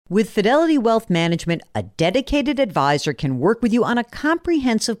With Fidelity Wealth Management, a dedicated advisor can work with you on a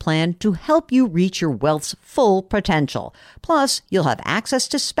comprehensive plan to help you reach your wealth's full potential. Plus, you'll have access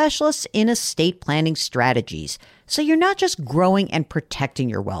to specialists in estate planning strategies. So you're not just growing and protecting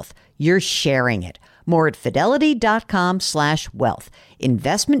your wealth, you're sharing it. More at fidelity.com/wealth.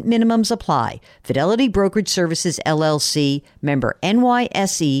 Investment minimums apply. Fidelity Brokerage Services, LLC, member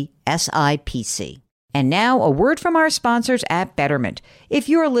NYSE, SIPC. And now, a word from our sponsors at Betterment. If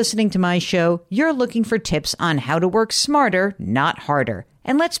you are listening to my show, you're looking for tips on how to work smarter, not harder.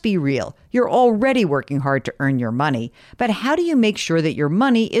 And let's be real, you're already working hard to earn your money, but how do you make sure that your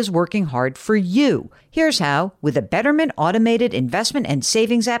money is working hard for you? Here's how. With a Betterment automated investment and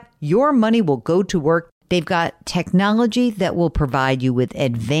savings app, your money will go to work. They've got technology that will provide you with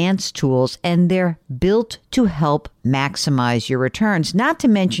advanced tools, and they're built to help maximize your returns, not to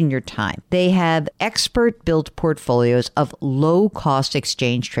mention your time. They have expert-built portfolios of low-cost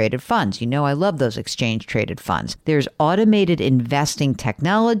exchange-traded funds. You know I love those exchange-traded funds. There's automated investing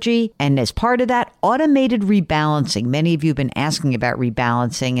technology, and as part of that, automated rebalancing. Many of you have been asking about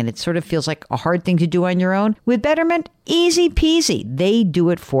rebalancing, and it sort of feels like a hard thing to do on your own. With Betterment, easy peasy. They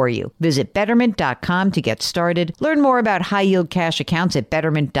do it for you. Visit Betterment.com to get started. Learn more about high-yield cash accounts at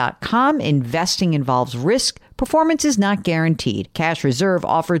Betterment.com. Investing involves risk. Performance is not guaranteed. Cash reserve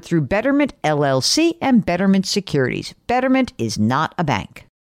offered through Betterment LLC and Betterment Securities. Betterment is not a bank.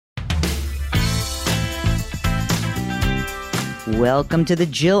 Welcome to the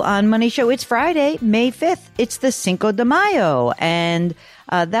Jill on Money Show. It's Friday, May 5th. It's the Cinco de Mayo. And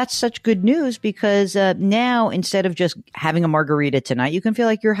that's such good news because now instead of just having a margarita tonight, you can feel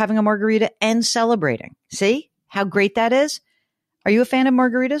like you're having a margarita and celebrating. See how great that is? Are you a fan of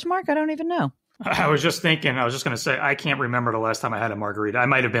margaritas, Mark? I don't even know. I was just going to say, I can't remember the last time I had a margarita. I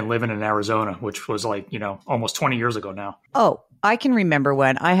might have been living in Arizona, which was like, almost 20 years ago now. Oh, I can remember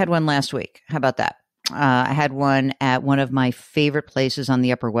when. I had one last week. How about that? I had one at one of my favorite places on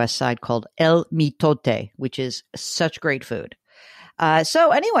the Upper West Side called El Mitote, which is such great food. So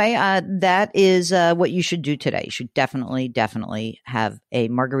anyway, that is what you should do today. You should definitely have a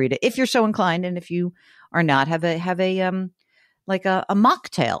margarita if you're so inclined. And if you are not, have a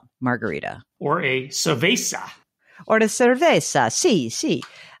mocktail margarita. Or a cerveza. Or a cerveza, sí.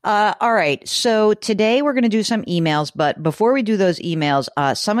 All right. So today we're going to do some emails. But before we do those emails,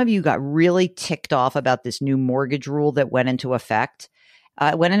 some of you got really ticked off about this new mortgage rule that went into effect.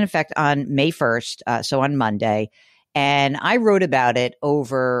 It went into effect on May 1st, so on Monday. And I wrote about it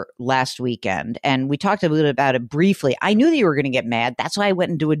over last weekend. And we talked a little bit about it briefly. I knew that you were going to get mad. That's why I went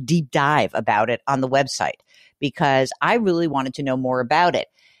and do a deep dive about it on the website, because I really wanted to know more about it.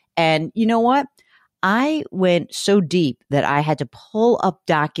 And you know what? I went so deep that I had to pull up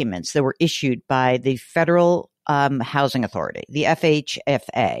documents that were issued by the Federal Housing Authority, the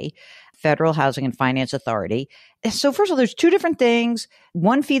FHFA, Federal Housing and Finance Authority. So first of all, there's two different things.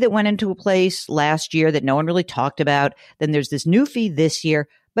 One fee that went into place last year that no one really talked about. Then there's this new fee this year.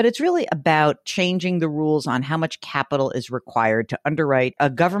 But it's really about changing the rules on how much capital is required to underwrite a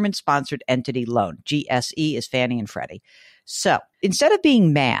government-sponsored entity loan. GSE is Fannie and Freddie. So instead of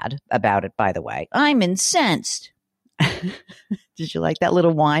being mad about it, by the way, I'm incensed. Did you like that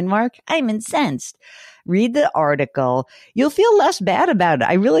little whine, Mark? I'm incensed. Read the article. You'll feel less bad about it.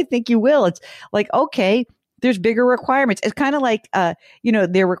 I really think you will. It's like, okay, there's bigger requirements. It's kind of like,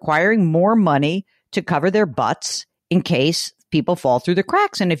 they're requiring more money to cover their butts in case people fall through the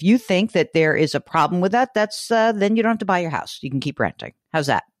cracks. And if you think that there is a problem with that, that's then you don't have to buy your house. You can keep renting. How's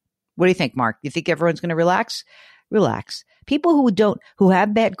that? What do you think, Mark? You think everyone's going to relax? Relax. People who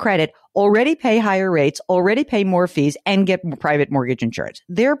have bad credit already pay higher rates, already pay more fees, and get private mortgage insurance.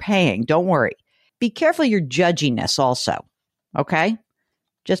 They're paying. Don't worry. Be careful your judginess also. Okay?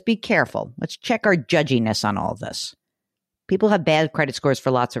 Just be careful. Let's check our judginess on all of this. People have bad credit scores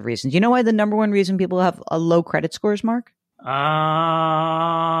for lots of reasons. You know why the number one reason people have a low credit scores, Mark? Obviously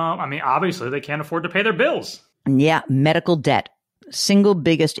they can't afford to pay their bills. Yeah, medical debt. Single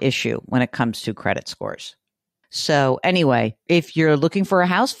biggest issue when it comes to credit scores. So anyway, if you're looking for a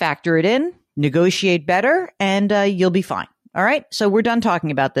house, factor it in, negotiate better, and you'll be fine. All right. So we're done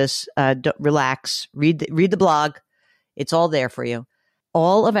talking about this. Relax. Read the blog. It's all there for you.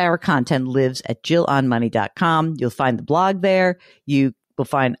 All of our content lives at JillOnMoney.com. You'll find the blog there. You will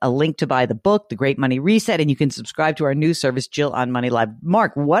find a link to buy the book, The Great Money Reset, and you can subscribe to our news service, Jill on Money Live.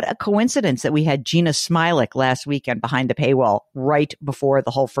 Mark, what a coincidence that we had Gina Smilik last weekend behind the paywall right before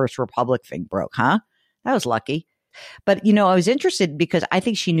the whole First Republic thing broke, huh? That was lucky. But, I was interested because I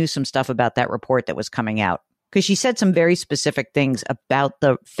think she knew some stuff about that report that was coming out, because she said some very specific things about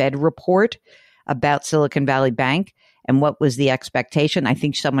the Fed report, about Silicon Valley Bank. And what was the expectation? I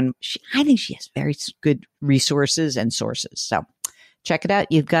think I think she has very good resources and sources. So check it out.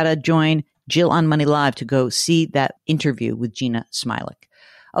 You've got to join Jill on Money Live to go see that interview with Gina Smilik.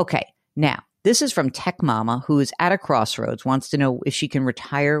 Okay. Now, this is from Tech Mama, who is at a crossroads, wants to know if she can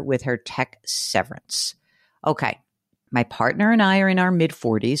retire with her tech severance. Okay. My partner and I are in our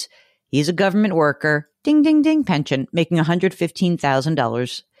mid-40s. He's a government worker, ding, ding, ding, pension, making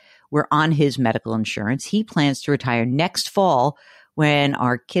 $115,000. We're on his medical insurance. He plans to retire next fall when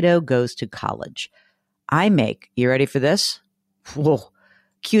our kiddo goes to college. I make, you ready for this? Whoa.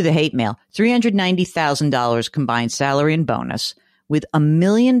 Cue the hate mail. $390,000 combined salary and bonus with $1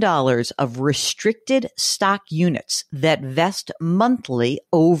 million of restricted stock units that vest monthly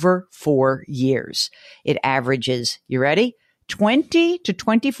over 4 years. It averages, you ready? 20 to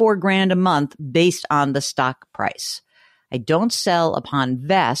 24 grand a month based on the stock price. I don't sell upon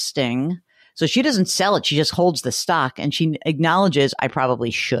vesting. So she doesn't sell it. She just holds the stock, and she acknowledges I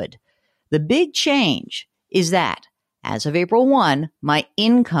probably should. The big change is that as of April 1, my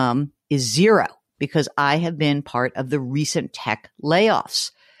income is zero because I have been part of the recent tech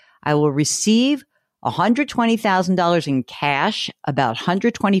layoffs. I will receive $120,000 in cash, about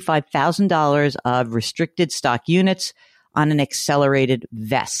 $125,000 of restricted stock units on an accelerated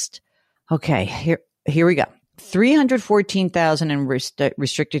vest. Okay, here we go. 314,000 in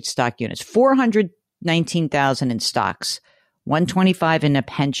restricted stock units, 419,000 in stocks, 125 in a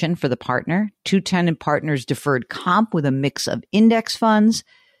pension for the partner, 210 in partner's deferred comp with a mix of index funds,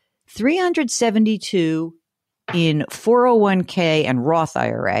 372 in 401k and Roth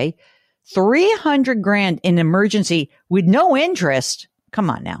IRA, 300 grand in emergency with no interest.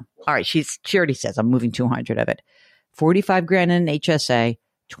 Come on now. All right, she already says I'm moving 200 of it. 45 grand in an HSA,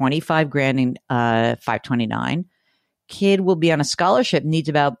 25 grand in 529. Kid will be on a scholarship, needs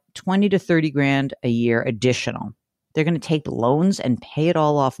about 20 to 30 grand a year additional. They're going to take loans and pay it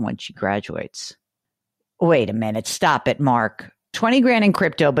all off once she graduates. Wait a minute. Stop it, Mark. 20 grand in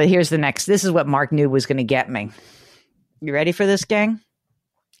crypto, but here's the next. This is what Mark knew was going to get me. You ready for this, gang?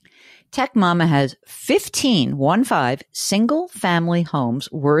 Tech Mama has 15 single family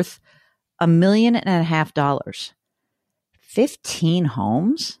homes worth $1.5 million. 15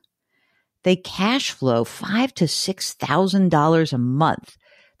 homes? They cash flow $5,000 to $6,000 a month.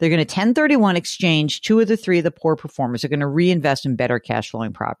 They're going to 1031 exchange 2 of the 3 of the poor performers. They're going to reinvest in better cash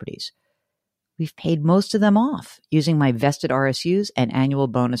flowing properties. We've paid most of them off using my vested RSUs and annual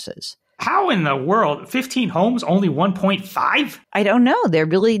bonuses. How in the world? 15 homes, only 1.5? I don't know. They're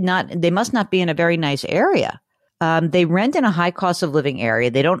really not, they must not be in a very nice area. They rent in a high cost of living area.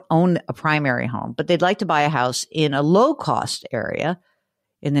 They don't own a primary home, but they'd like to buy a house in a low cost area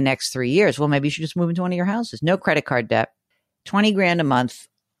in the next 3 years. Well, maybe you should just move into one of your houses. No credit card debt, 20 grand a month.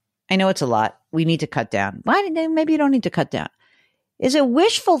 I know it's a lot. We need to cut down. Maybe you don't need to cut down. Is it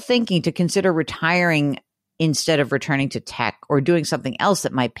wishful thinking to consider retiring instead of returning to tech or doing something else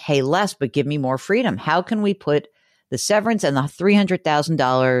that might pay less but give me more freedom? How can we put the severance and the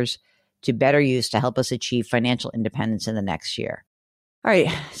 $300,000 to better use to help us achieve financial independence in the next year? All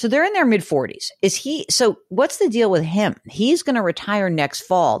right. So they're in their mid-40s. So what's the deal with him? He's going to retire next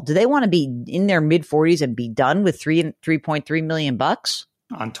fall. Do they want to be in their mid-40s and be done with $3.3 million?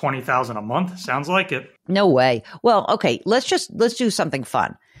 On $20,000 a month? Sounds like it. No way. Well, okay. Let's do something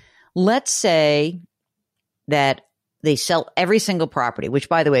fun. Let's say that they sell every single property, which,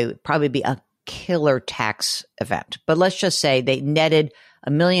 by the way, would probably be a killer tax event. But let's just say they netted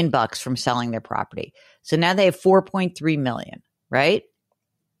 $1 million from selling their property. So now they have 4.3 million, right?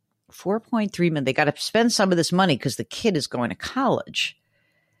 4.3 million. They got to spend some of this money because the kid is going to college.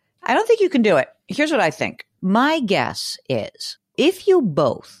 I don't think you can do it. Here's what I think. My guess is if you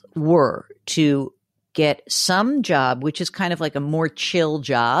both were to get some job, which is kind of like a more chill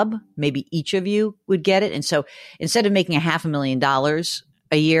job, maybe each of you would get it. And so instead of making $500,000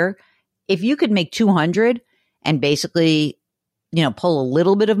 a year, if you could make 200 and basically, pull a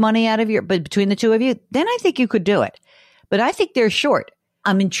little bit of money out of but between the two of you, then I think you could do it. But I think they're short.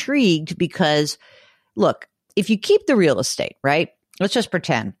 I'm intrigued because look, if you keep the real estate, right? Let's just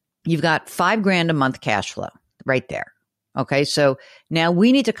pretend you've got $5 grand a month cash flow right there. Okay. So now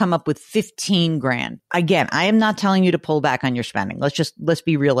we need to come up with 15 grand. Again, I am not telling you to pull back on your spending. Let's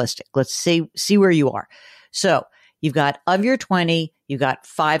be realistic. Let's see where you are. So you've got, of your 20, you got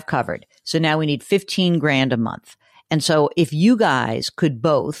 5 covered. So now we need 15 grand a month. And so if you guys could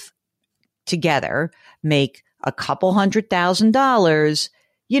both together make a couple $100,000,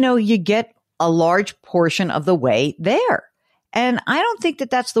 you get a large portion of the way there. And I don't think that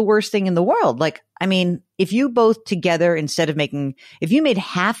that's the worst thing in the world. If you both together, if you made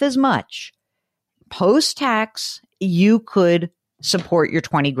half as much post-tax, you could support your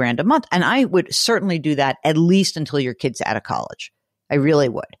 20 grand a month. And I would certainly do that at least until your kid's out of college. I really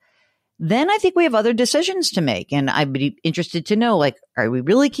would. Then I think we have other decisions to make. And I'd be interested to know, like, are we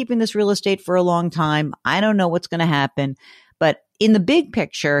really keeping this real estate for a long time? I don't know what's going to happen. But in the big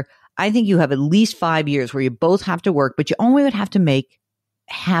picture, I think you have at least 5 years where you both have to work, but you only would have to make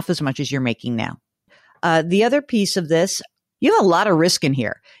half as much as you're making now. The other piece of this, you have a lot of risk in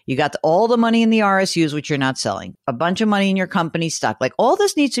here. You got all the money in the RSUs, which you're not selling, a bunch of money in your company stock. Like all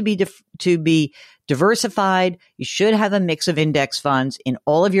this needs to be diversified. You should have a mix of index funds in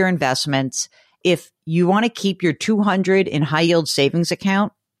all of your investments. If you want to keep your 200 in high yield savings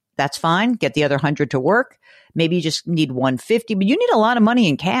account, that's fine. Get the other 100 to work. Maybe you just need 150, but you need a lot of money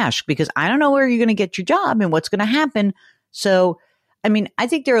in cash because I don't know where you're going to get your job and what's going to happen. So, I mean, I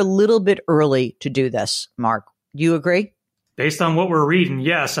think they're a little bit early to do this, Mark. Do you agree? Based on what we're reading,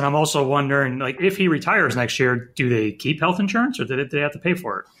 yes. And I'm also wondering, like, if he retires next year, do they keep health insurance or do they have to pay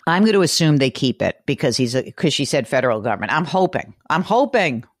for it? I'm going to assume they keep it because she said federal government. I'm hoping.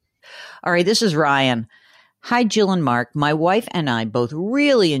 All right, this is Ryan. Hi, Jill and Mark. My wife and I both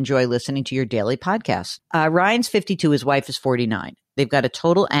really enjoy listening to your daily podcast. Ryan's 52. His wife is 49. They've got a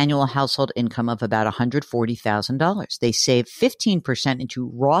total annual household income of about $140,000. They save 15% into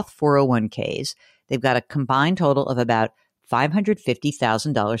Roth 401ks. They've got a combined total of about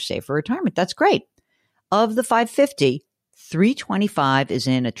 $550,000 saved for retirement. That's great. Of the $550,000, $325,000 is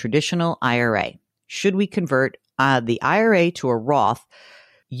in a traditional IRA. Should we convert the IRA to a Roth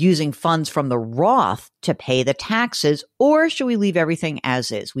using funds from the Roth to pay the taxes, or should we leave everything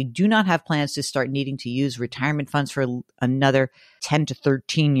as is? We do not have plans to start needing to use retirement funds for another 10 to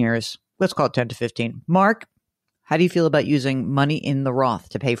 13 years. Let's call it 10 to 15. Mark, how do you feel about using money in the Roth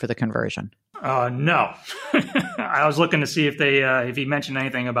to pay for the conversion? No. I was looking to see if he mentioned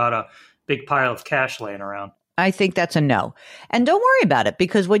anything about a big pile of cash laying around. I think that's a no. And don't worry about it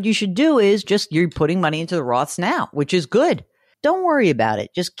because what you should do is you're putting money into the Roths now, which is good. Don't worry about it.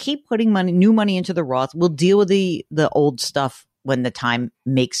 Just keep putting new money into the Roth. We'll deal with the old stuff when the time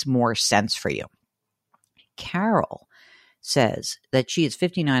makes more sense for you. Carol says that she is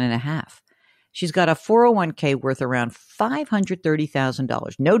 59 and a half. She's got a 401k worth around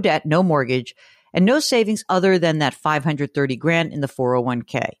 $530,000. No debt, no mortgage, and no savings other than that $530,000 in the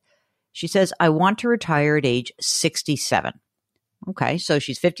 401k. She says, I want to retire at age 67. Okay, so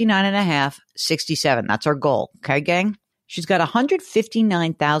she's 59 and a half, 67. That's our goal. Okay, gang? She's got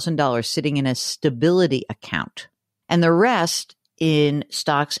 $159,000 sitting in a stability account and the rest in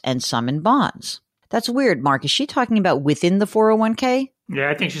stocks and some in bonds. That's weird, Mark. Is she talking about within the 401k? Yeah,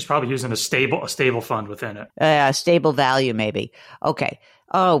 I think she's probably using a stable fund within it. Stable value, maybe. Okay.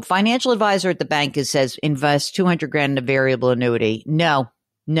 Oh, financial advisor at the bank says invest $200,000 in a variable annuity. No.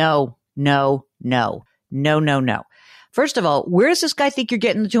 First of all, where does this guy think you're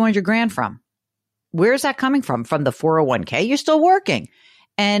getting the $200,000 from? Where is that coming from? From the 401k? You're still working.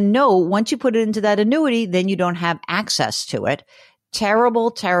 And no, once you put it into that annuity, then you don't have access to it. Terrible,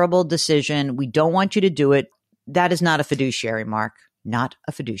 terrible decision. We don't want you to do it. That is not a fiduciary, Mark. Not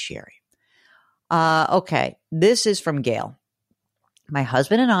a fiduciary. Okay. This is from Gail. My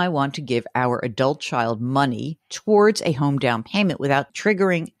husband and I want to give our adult child money towards a home down payment without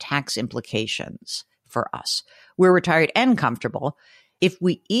triggering tax implications for us. We're retired and comfortable. If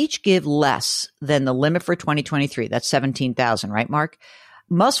we each give less than the limit for 2023, that's $17,000, right, Mark?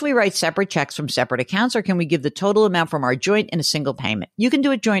 Must we write separate checks from separate accounts, or can we give the total amount from our joint in a single payment? You can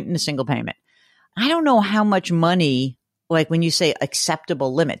do it joint in a single payment. I don't know how much money, like when you say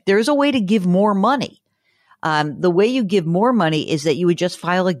acceptable limit, there's a way to give more money. The way you give more money is that you would just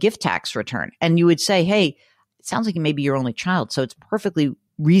file a gift tax return and you would say, hey, it sounds like maybe your only child, so it's perfectly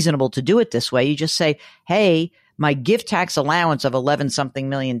reasonable to do it this way. You just say, hey, my gift tax allowance of 11 something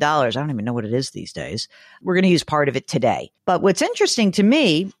million dollars. I don't even know what it is these days. We're going to use part of it today. But what's interesting to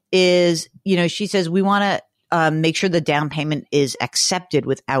me is, she says we want to make sure the down payment is accepted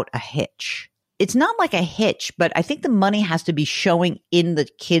without a hitch. It's not like a hitch, but I think the money has to be showing in the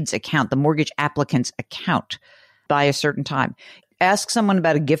kid's account, the mortgage applicant's account by a certain time. Ask someone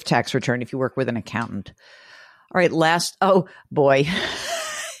about a gift tax return if you work with an accountant. All right, oh boy.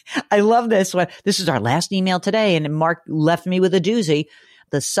 I love this one. This is our last email today, and Mark left me with a doozy.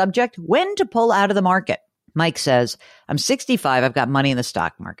 The subject, when to pull out of the market. Mike says, I'm 65. I've got money in the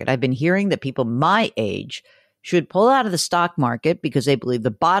stock market. I've been hearing that people my age should pull out of the stock market because they believe the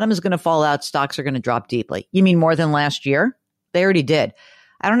bottom is going to fall out. Stocks are going to drop deeply. You mean more than last year? They already did.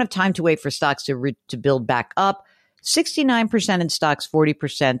 I don't have time to wait for stocks to build back up. 69% in stocks,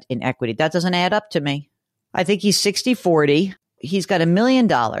 40% in equity. That doesn't add up to me. I think he's 60-40. he's got $1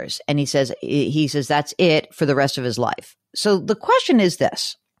 million and he says that's it for the rest of his life. So the question is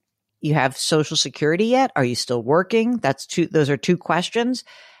this. You have Social Security yet? Are you still working? Those are two questions.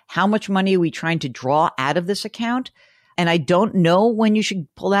 How much money are we trying to draw out of this account? And I don't know when you should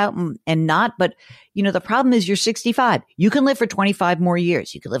pull out and not, but the problem is you're 65. You can live for 25 more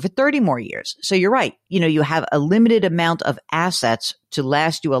years. You can live for 30 more years. So you're right. You have a limited amount of assets to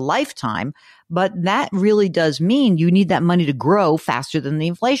last you a lifetime, but that really does mean you need that money to grow faster than the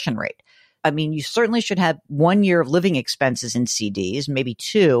inflation rate. I mean, you certainly should have 1 year of living expenses in CDs, maybe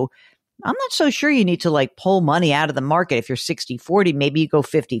 2. I'm not so sure you need to pull money out of the market. If you're 60-40, maybe you go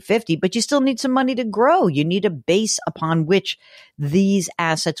 50-50, but you still need some money to grow. You need a base upon which these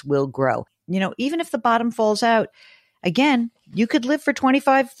assets will grow. Even if the bottom falls out, again, you could live for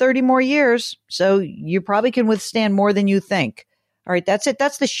 25, 30 more years. So you probably can withstand more than you think. All right, that's it.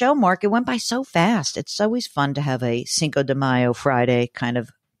 That's the show, Mark. It went by so fast. It's always fun to have a Cinco de Mayo Friday kind of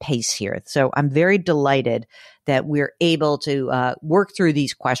pace here. So I'm very delighted that we're able to work through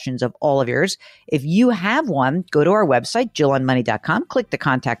these questions of all of yours. If you have one, go to our website, JillOnMoney.com, click the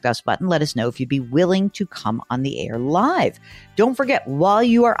Contact Us button. Let us know if you'd be willing to come on the air live. Don't forget, while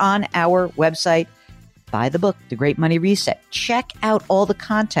you are on our website, buy the book, The Great Money Reset. Check out all the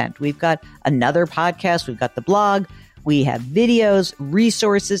content. We've got another podcast. We've got the blog. We have videos,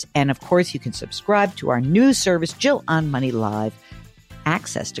 resources, and of course, you can subscribe to our news service, Jill on Money Live.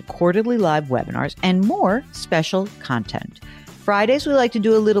 Access to quarterly live webinars and more special content. Fridays, we like to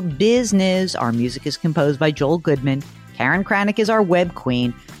do a little business. Our music is composed by Joel Goodman. Karen Kranick is our web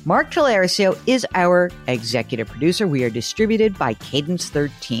queen. Mark Tralarisio is our executive producer. We are distributed by Cadence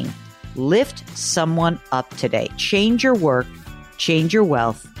 13. Lift someone up today. Change your work, change your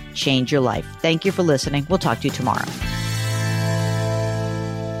wealth, change your life. Thank you for listening. We'll talk to you tomorrow.